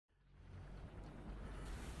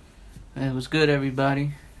It was good,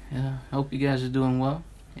 everybody. I hope you guys are doing well.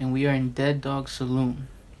 And we are in Dead Dog Saloon.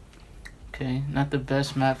 Okay, not the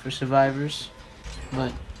best map for survivors,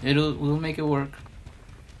 but we'll make it work.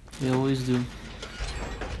 We always do.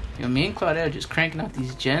 Yo, me and Claudette are just cranking out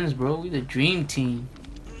these gens, bro. We the dream team.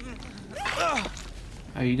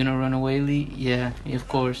 Are you gonna run away, Lee? Yeah, of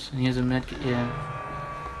course. And he has a medkit. Yeah.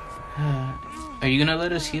 Are you gonna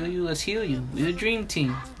let us heal you? Let's heal you. We the dream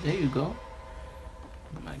team. There you go.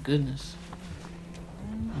 My goodness.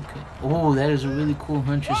 Okay. Oh, that is a really cool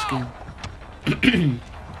Huntress skin.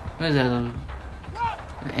 What is that? An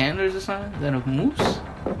antlers or something? Is that a moose?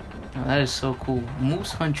 Oh, that is so cool.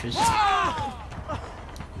 Moose Huntress.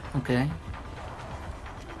 Okay.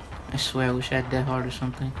 I swear I wish I had Dead Hard or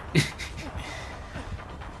something.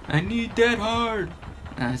 I need Dead Hard.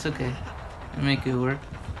 Nah, it's okay. I'll make it work.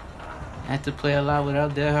 I had to play a lot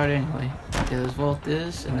without Dead Hard anyway. Okay, let's vault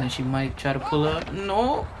this, and then she might try to pull up.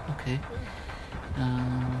 No! Okay.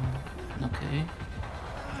 Okay.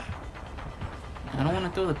 I don't want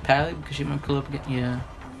to throw the pallet because she might pull up again. Yeah.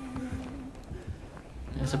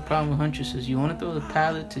 That's a problem with Huntresses. You want to throw the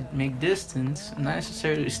pallet to make distance, not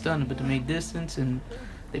necessarily stun, but to make distance, and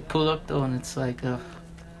they pull up though, and it's like a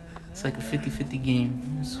 50-50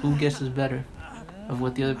 game. It's who guesses better of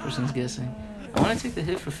what the other person's guessing. I want to take the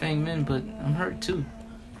hit for Fang Min, but I'm hurt too.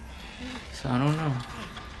 So I don't know.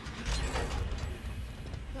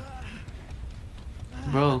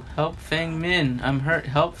 Bro, help Fang Min. I'm hurt.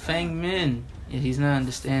 Help Fang Min. Yeah, he's not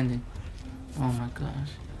understanding. Oh my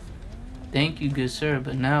gosh. Thank you, good sir,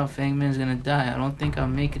 but now Fang Min's gonna die. I don't think I'll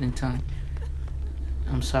make it in time.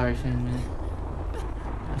 I'm sorry, Fang Min.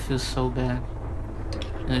 I feel so bad.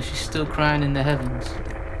 She's still crying in the heavens.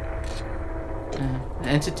 The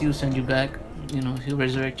entity will send you back. You know, he'll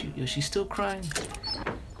resurrect you. Yo, she's still crying.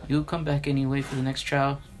 You'll come back anyway for the next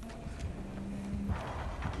trial.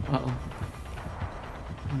 Uh-oh.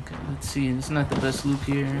 Okay, let's see. It's not the best loop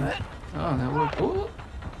here. Oh, that worked. Oh!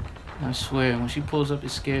 I swear, when she pulls up, it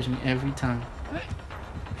scares me every time.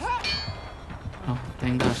 Oh,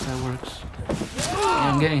 thank gosh that works.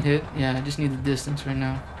 Yeah, I'm getting hit. Yeah, I just need the distance right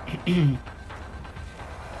now.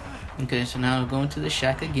 Okay, so now we're going to the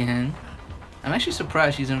shack again. I'm actually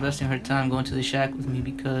surprised she's investing her time going to the shack with me,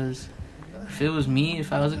 because if it was me,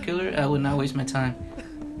 if I was a killer, I would not waste my time.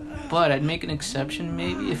 But I'd make an exception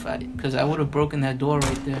maybe because I would have broken that door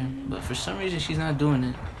right there. But for some reason she's not doing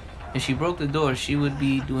it. If she broke the door, she would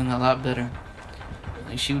be doing a lot better.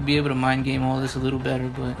 Like, she would be able to mind game all this a little better,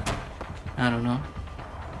 but I don't know.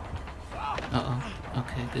 Uh-oh.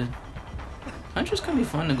 Okay, good. Huntress can be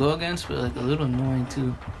fun to go against, but like a little annoying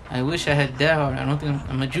too. I wish I had Dead Hard. I don't think I'm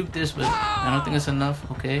gonna juke this, but I don't think it's enough.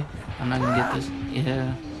 Okay, I'm not gonna get this.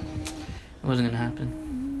 Yeah, it wasn't gonna happen.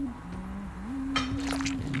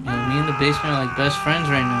 Yo, me and the basement are like best friends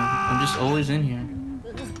right now. I'm just always in here.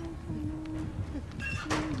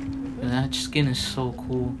 That skin is so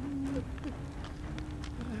cool.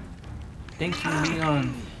 Thank you,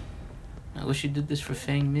 Leon. I wish you did this for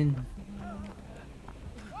Fang Min.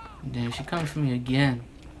 Damn, she coming for me again.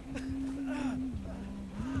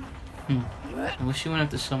 I wish she went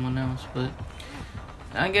after someone else, but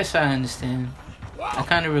I guess I understand. I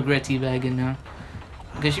kind of regret teabagging now.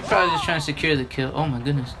 Because she's probably just trying to secure the kill. Oh my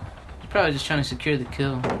goodness. She's probably just trying to secure the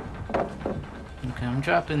kill. Okay, I'm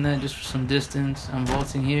dropping that just for some distance. I'm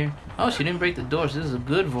vaulting here. Oh, she didn't break the doors. This is a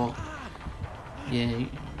good vault. Yeah.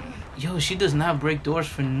 Yo, she does not break doors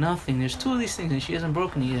for nothing. There's two of these things and she hasn't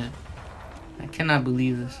broken it yet. I cannot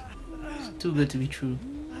believe this. It's too good to be true.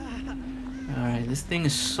 Alright, this thing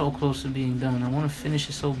is so close to being done. I want to finish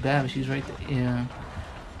it so bad, but she's right there. Yeah.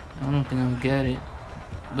 I don't think I'll get it.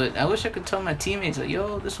 But I wish I could tell my teammates, like,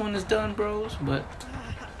 yo, this one is done, bros. But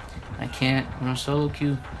I can't. We're on solo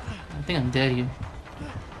queue. I think I'm dead here.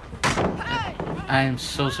 I am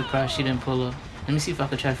so surprised she didn't pull up. Let me see if I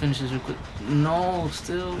could try to finish this real quick. No,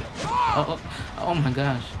 still. Oh my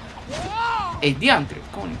gosh. Hey, diantre,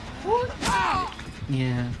 Coney.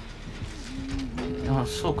 Yeah. Oh,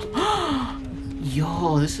 so close.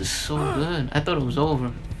 Yo, this is so good. I thought it was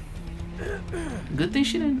over. Good thing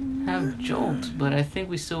she didn't have jolts, but I think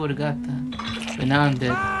we still would have got that. But now I'm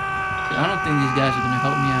dead. I don't think these guys are gonna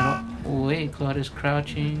help me at all. Oh, wait, Claudia's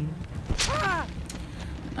crouching.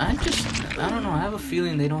 I don't know. I have a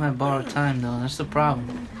feeling they don't have borrowed time though. That's the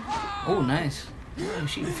problem. Oh, nice. Oh,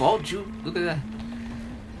 she vault you. Look at that.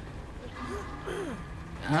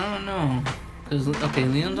 I don't know. Cause okay,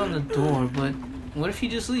 Leon's on the door, but what if he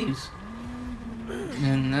just leaves?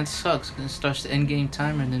 And that sucks. Cause it starts the end game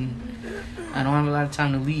timer, and then I don't have a lot of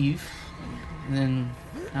time to leave. And then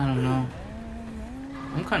I don't know.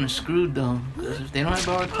 I'm kind of screwed though, because if they don't have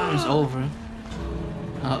borrowed time, it's over.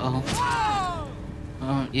 Uh-oh.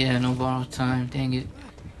 Yeah, no borrowed time. Dang it.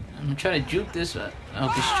 I'm gonna try to juke this. Okay,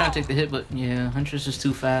 she's trying to take the hit, but yeah, Huntress is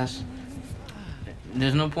too fast.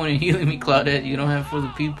 There's no point in healing me, Claudette. You don't have for the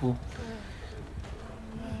people.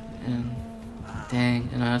 And dang,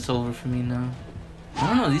 and that's over for me now. I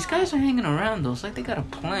don't know. These guys are hanging around though. It's like they got a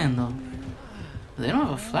plan though. They don't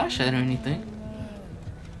have a flashlight or anything.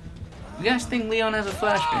 You guys think Leon has a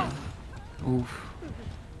flashbang? Oof.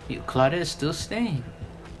 Claudette's still staying.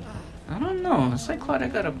 I don't know. It's like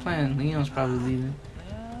Claudette got a plan. Leon's probably leaving.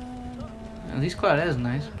 At least Claudette's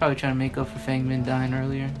nice. Probably trying to make up for Fangman dying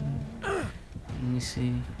earlier. Let me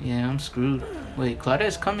see. Yeah, I'm screwed. Wait,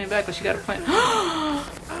 Claudette's coming back, but she got a plan.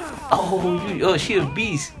 Oh, she a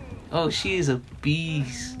beast. Oh, she is a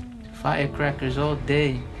beast. Firecrackers all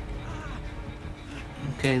day.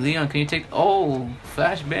 Okay, Leon, can you take... Oh,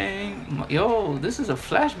 flashbang. Yo, this is a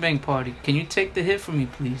flashbang party. Can you take the hit for me,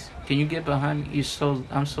 please? Can you get behind me?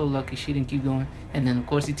 I'm so lucky she didn't keep going. And then, of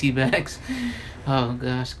course, he teabags. Oh,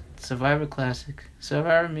 gosh. Survivor Classic.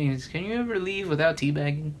 Survivor means, can you ever leave without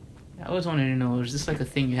teabagging? I always wanted to know, is this like a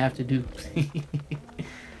thing you have to do?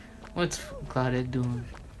 What's Claudette doing?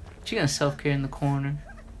 She gonna self-care in the corner.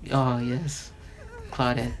 Oh, yes.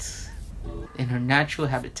 Claudette. In her natural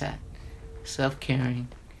habitat. Self-caring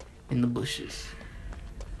in the bushes.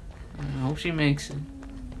 I hope she makes it.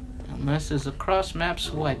 Unless there's a cross-map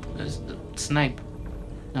swipe. There's the snipe.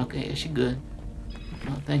 Okay, yeah, she good.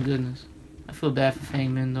 Oh, thank goodness. I feel bad for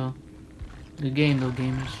Fangman though. Good game though,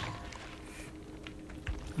 gamers.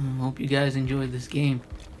 I hope you guys enjoyed this game.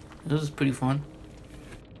 It was pretty fun.